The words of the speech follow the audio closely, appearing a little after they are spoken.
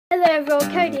Hello everyone,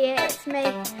 Cody here, it's me.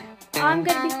 I'm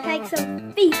going to be playing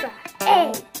some FIFA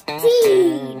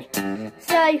 18.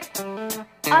 So,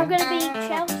 I'm going to be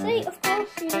Chelsea, of course,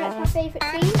 you know it's my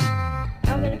favourite team.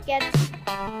 I'm going to get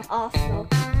Arsenal.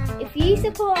 If you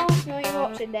support Arsenal and you're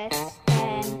watching this,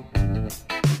 then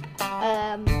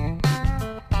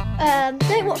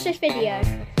don't watch this video.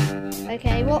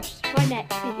 Okay, watch my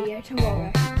next video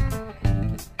tomorrow.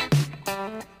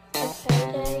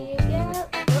 Okay, there you go.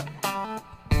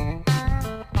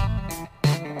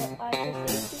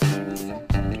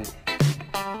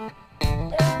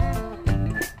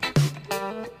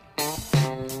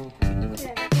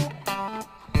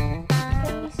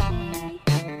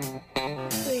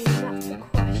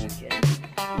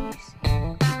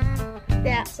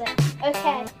 That's it.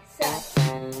 Okay, so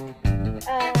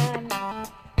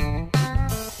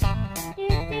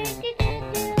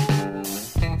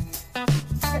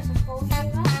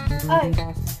okay.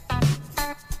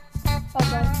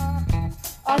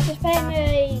 I was just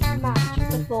playing a match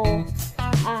before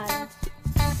and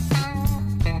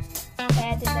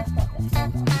they did this.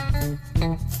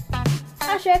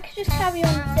 Actually, I could just carry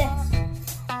on with this.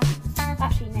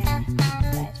 Actually, no.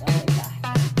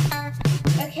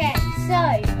 Okay, so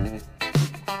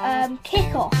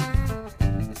kick off.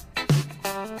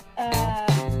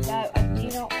 No, I do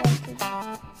not want to.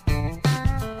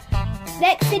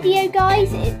 Next video, guys,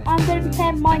 I'm going to be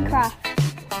playing Minecraft.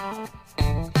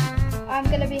 I'm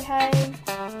going to be home.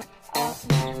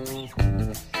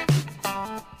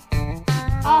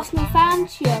 Arsenal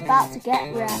fans, you're about to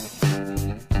get wrecked.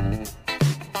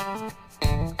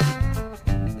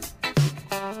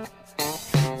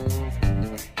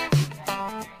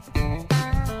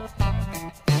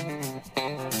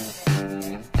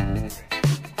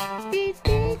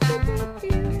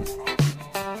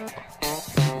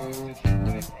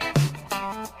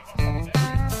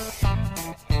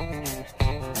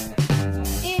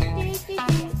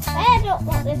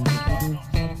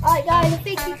 Alright guys, I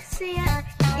think you can see it.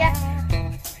 Yeah.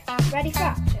 Ready for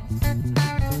action.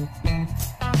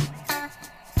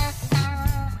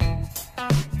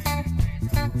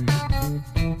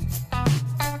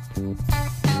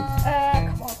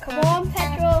 Come on,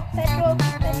 Pedro.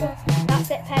 That's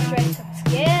it, Pedro. Some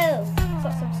skills.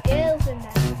 Got some skills in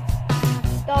there.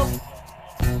 Dog.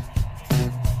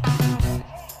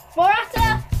 Morata!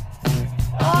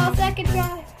 Oh, second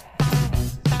try.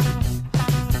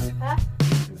 Huh?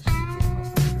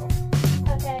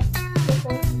 Okay.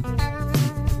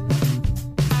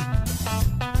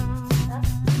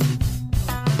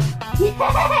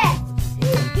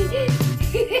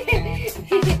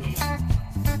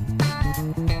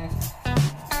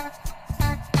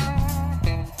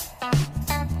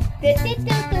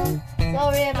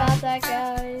 Sorry about that,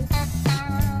 guys.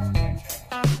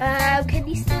 Can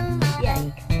you still? Yeah,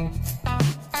 you can.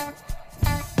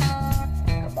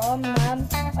 Come on, man.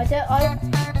 If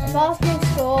Arsenal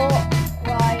score,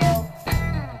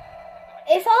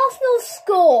 if Arsenal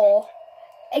score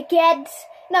against,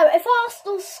 no, if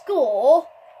Arsenal score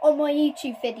on my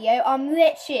YouTube video, I'm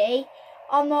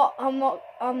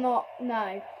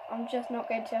just not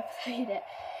going to upload it.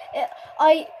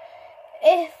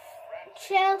 If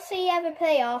Chelsea ever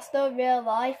play Arsenal in real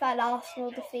life and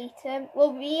Arsenal defeat them,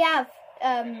 well, we have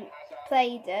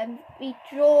played them. We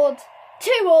drawed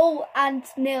 2-2 and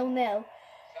 0-0.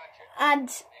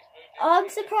 And I'm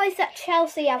surprised that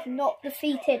Chelsea have not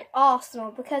defeated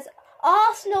Arsenal, because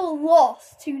Arsenal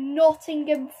lost to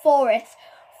Nottingham Forest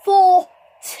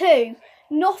 4-2.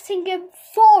 Nottingham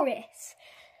Forest.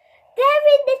 They're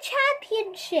in the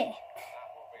Championship.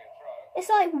 It's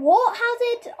like, what? How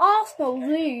did Arsenal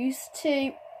lose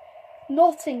to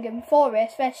Nottingham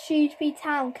Forest where Shrewsbury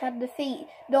Town can defeat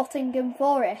Nottingham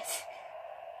Forest?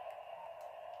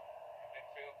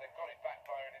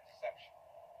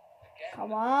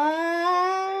 Come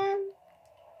on.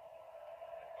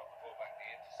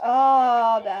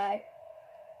 Oh, no.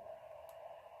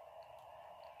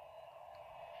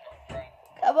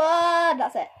 Come on.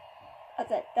 That's it.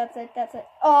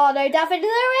 Oh, no, David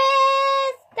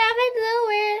Lewis.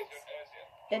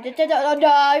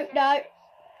 No.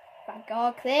 Thank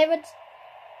God. Clear it.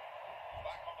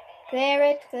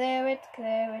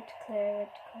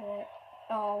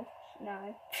 Oh,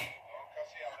 no.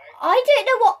 I don't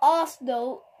know what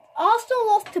Arsenal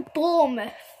lost to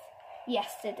Bournemouth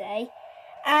yesterday,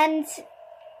 and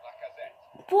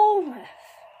Bournemouth.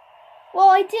 Well,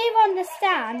 I do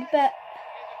understand, but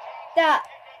that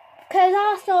because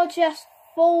Arsenal are just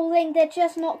falling, they're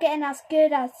just not getting as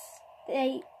good as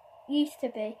they used to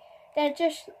be. They're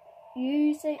just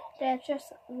losing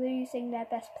their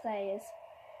best players.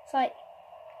 It's like,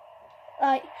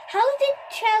 Like, how did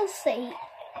Chelsea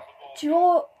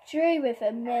drew with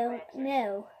them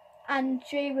 0-0 and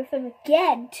drew with them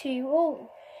again 2-2?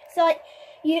 It's like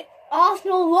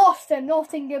Arsenal lost to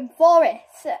Nottingham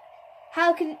Forest.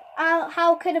 How could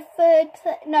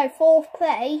a fourth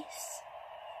place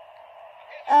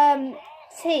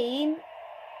team?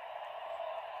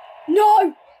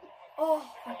 No! Oh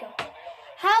my god!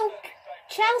 How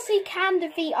Chelsea can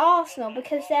defeat Arsenal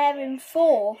because they're in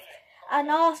fourth, and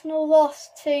Arsenal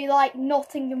lost to like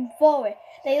Nottingham Forest.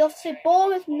 They lost to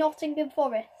Bournemouth, Nottingham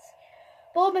Forest.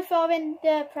 Bournemouth are in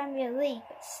the Premier League,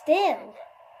 but still.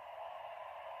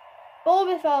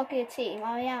 Bournemouth are a good team,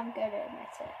 I am going to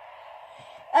admit it.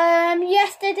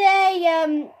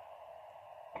 Yesterday,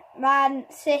 Man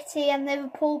City and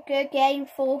Liverpool, good game,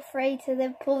 4-3 to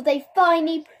Liverpool. They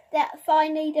finally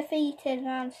defeated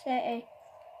Man City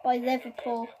by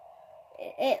Liverpool.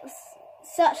 It's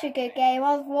such a good game.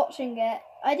 I was watching it.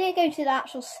 I didn't go to the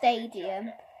actual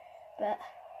stadium, but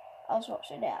I was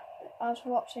watching it.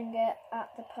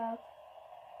 At the pub.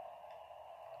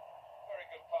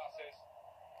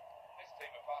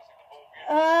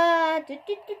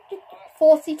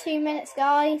 42 minutes,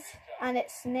 guys, and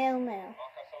it's 0-0.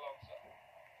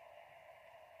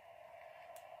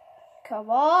 Come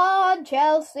on,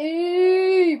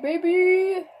 Chelsea,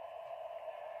 baby!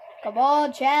 Come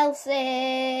on,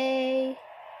 Chelsea!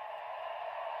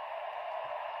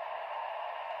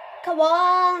 Come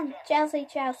on, Chelsea,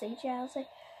 Chelsea, Chelsea.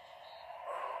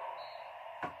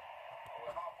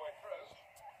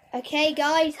 Okay,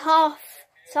 guys, half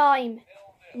time.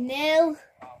 0-0.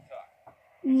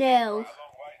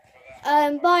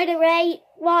 By the way,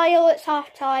 while it's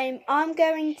half time, I'm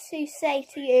going to say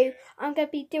to you, I'm going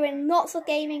to be doing lots of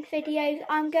gaming videos.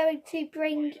 I'm going to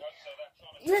bring.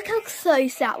 Look how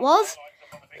close that was.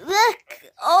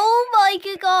 Look. Oh my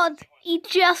good god. He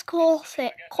just caught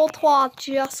it. Courtois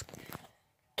just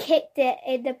kicked it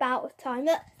in the bout of time.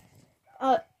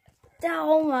 Look.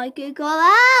 Oh my good god.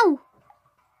 Ow.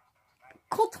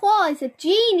 Courtois is a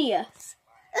genius.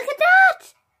 Look at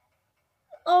that.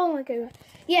 Oh my god.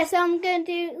 Yes, I'm going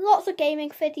to do lots of gaming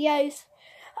videos.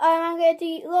 I'm going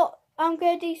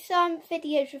to do some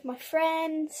videos with my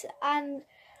friends, and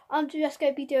I'm just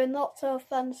going to be doing lots of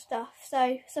fun stuff.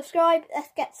 So subscribe. Let's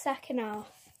get second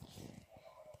half.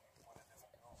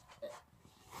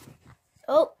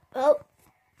 Oh.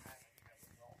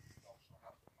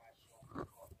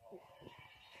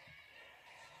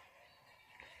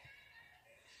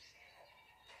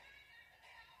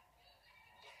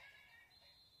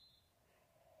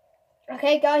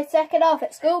 Okay, guys, second half.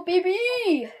 Let's go, baby.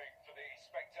 For the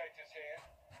spectators here,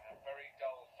 a very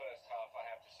dull first half,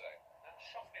 I have to say. That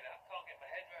shocked me. That can't get my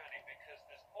head around it because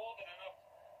there's more than enough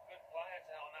good players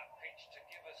out on that pitch to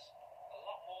give us a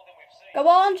lot more than we've seen. Go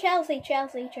on, Chelsea,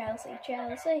 Chelsea, Chelsea,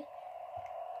 Chelsea.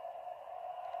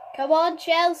 Come on,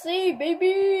 Chelsea,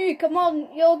 baby. Come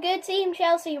on, you're a good team,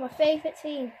 Chelsea. You're my favourite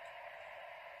team.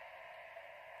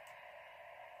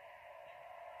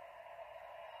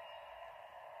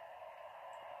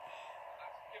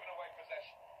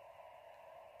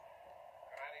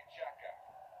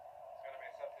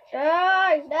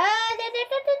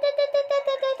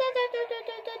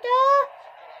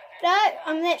 No,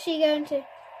 I'm literally going to.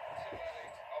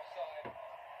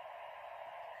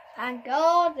 Thank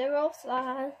God they're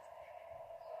offside.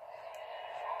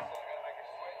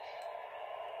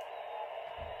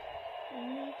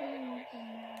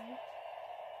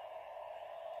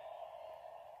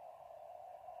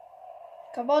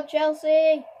 Come on,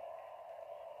 Chelsea.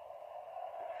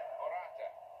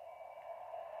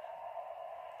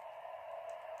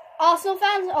 Arsenal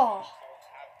fans,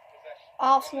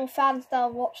 Arsenal fans that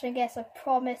are watching this, I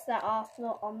promise that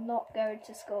Arsenal are not going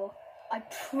to score. I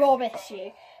promise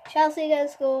you. Chelsea are going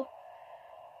to score.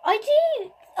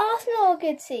 Arsenal are a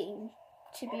good team,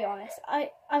 to be honest.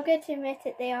 I'm going to admit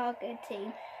it, they are a good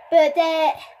team. But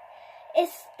they're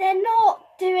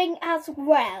not doing as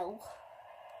well.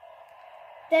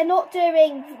 They're not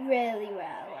doing really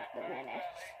well at the minute.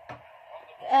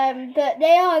 But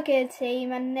they are a good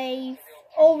team, and they've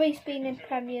always been in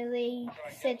Premier League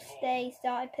since they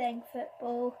started playing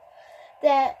football.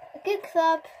 They're a good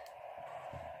club,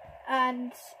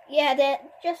 and yeah, they're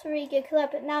just a really good club,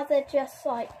 but now they're just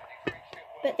like,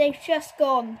 but they've just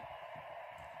gone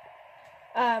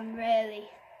really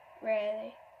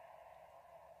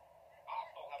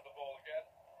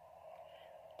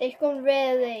they've gone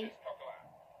really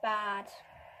bad.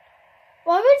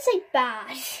 Well, I wouldn't say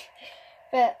bad,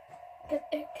 but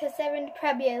because they're in the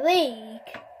Premier League.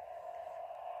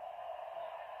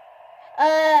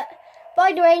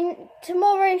 By the way,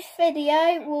 tomorrow's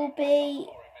video will be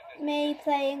me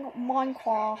playing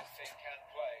Minecraft.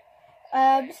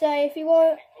 Can play. So if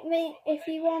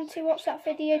you want to watch that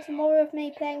video tomorrow of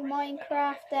me playing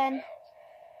Minecraft, then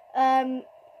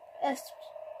let's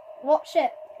watch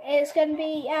it. It's going to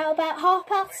be out about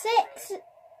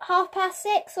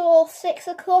 6:30 or 6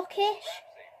 o'clock-ish.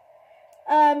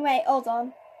 Wait, hold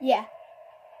on. Yeah.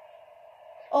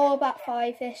 Or about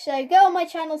 5-ish. So go on my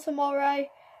channel tomorrow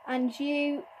and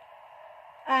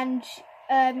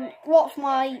watch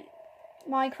my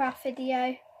Minecraft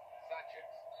video.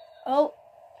 Oh,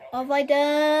 what have I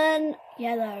done?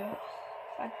 Yellow.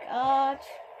 Thank God.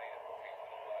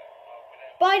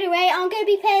 By the way, I'm going to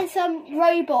be playing some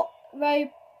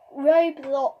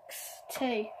Roblox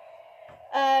too.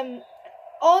 On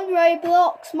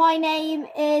Roblox, my name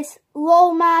is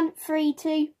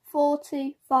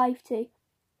lolman324252.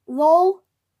 LOL,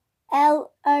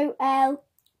 LOL,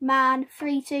 man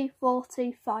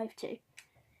 324252.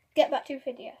 Get back to the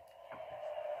video.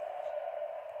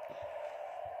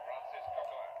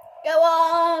 Go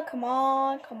on, come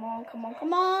on, come on, come on,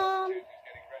 come on.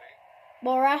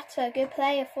 Morata, good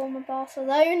player, former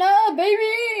Barcelona,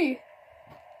 baby.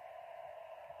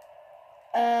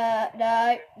 No,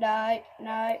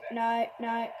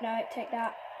 take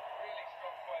that.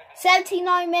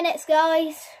 79 minutes,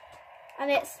 guys.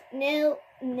 And it's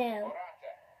 0-0.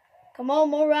 Come on,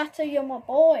 Morata, you're my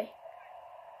boy.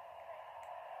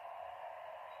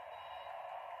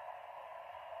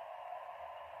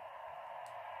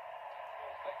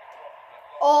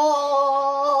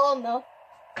 Oh, no.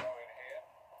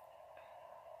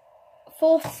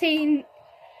 14.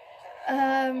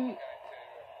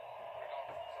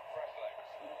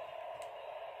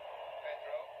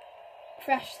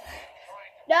 Fresh.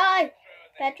 No!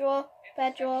 Pedro.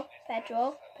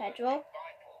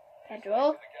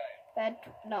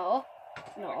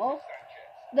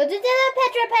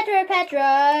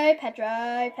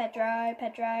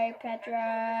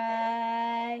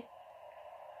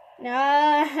 No.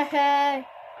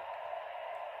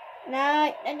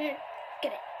 No.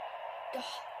 Get it.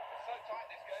 Oh.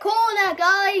 Corner,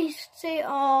 guys. See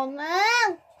on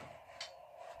now.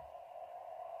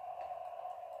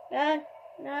 No.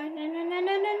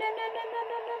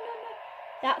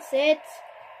 That's it.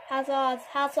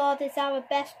 Hazard is our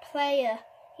best player.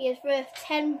 He is worth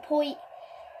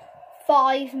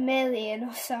 10.5 million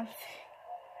or something.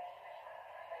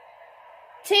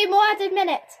 2 more added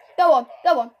minutes. Go on.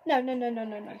 No.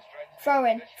 Throw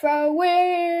in.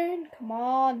 Come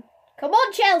on,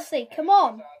 Chelsea. Come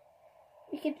on.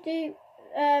 We can do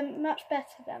much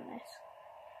better than this.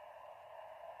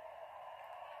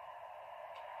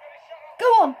 Go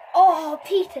on. Oh,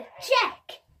 Peter.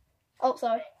 Check. Oh,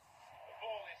 sorry.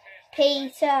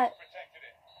 Peter.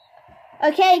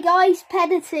 Okay, guys.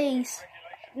 Penalties.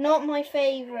 Not my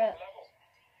favourite.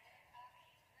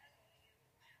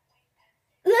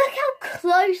 Look how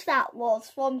close that was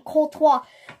from Courtois.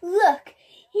 Look.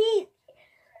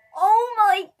 Oh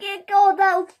my God.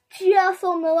 That was just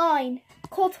on the line.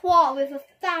 Courtois with a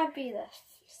fabulous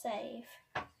save.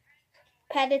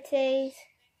 Penalties.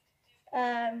 So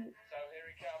here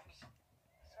he comes.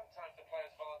 Sometimes the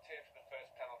players volunteer for the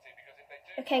first penalty because if they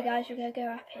do. Okay, guys, we're gonna go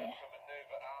up here.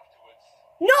 Maneuver afterwards.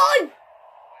 No!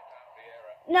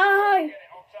 No.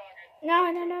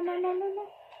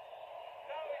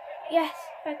 Yes,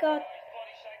 thank God.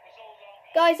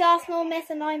 Guys, Arsenal miss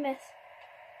and I miss.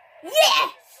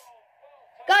 Yes!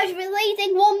 Guys, we're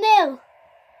leading 1-0.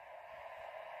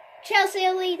 Chelsea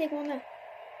are leading 1-0.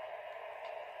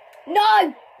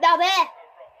 No! Now there!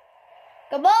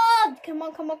 Come on!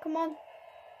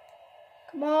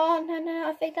 No,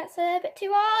 I think that's a bit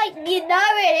too high. You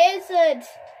know it isn't.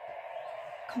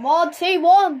 Come on,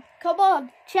 2-1. Come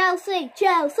on, Chelsea.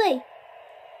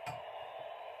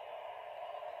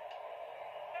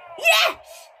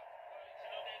 Yes!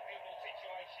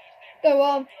 Go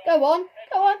on.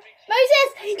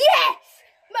 Moses! Yes!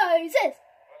 Moses!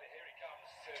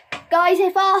 Guys,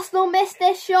 if Arsenal miss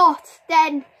this shot,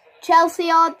 then Chelsea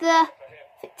are the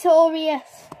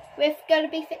victorious. We're going to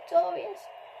be victorious.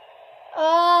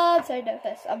 Oh, I'm so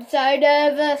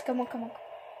nervous. Come on.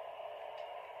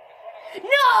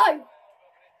 No!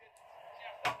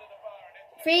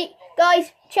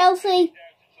 Guys, Chelsea,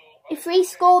 if we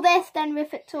score this, then we're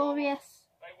victorious.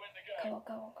 Go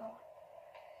on.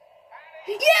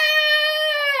 Yay!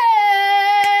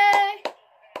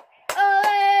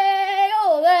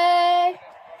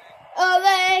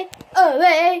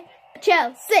 Ole!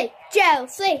 Chelsea!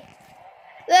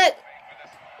 Look!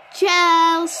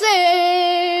 Chelsea!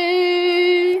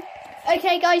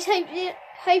 Okay, guys, hope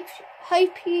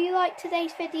you liked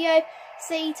today's video.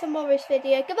 See you tomorrow's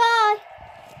video. Goodbye!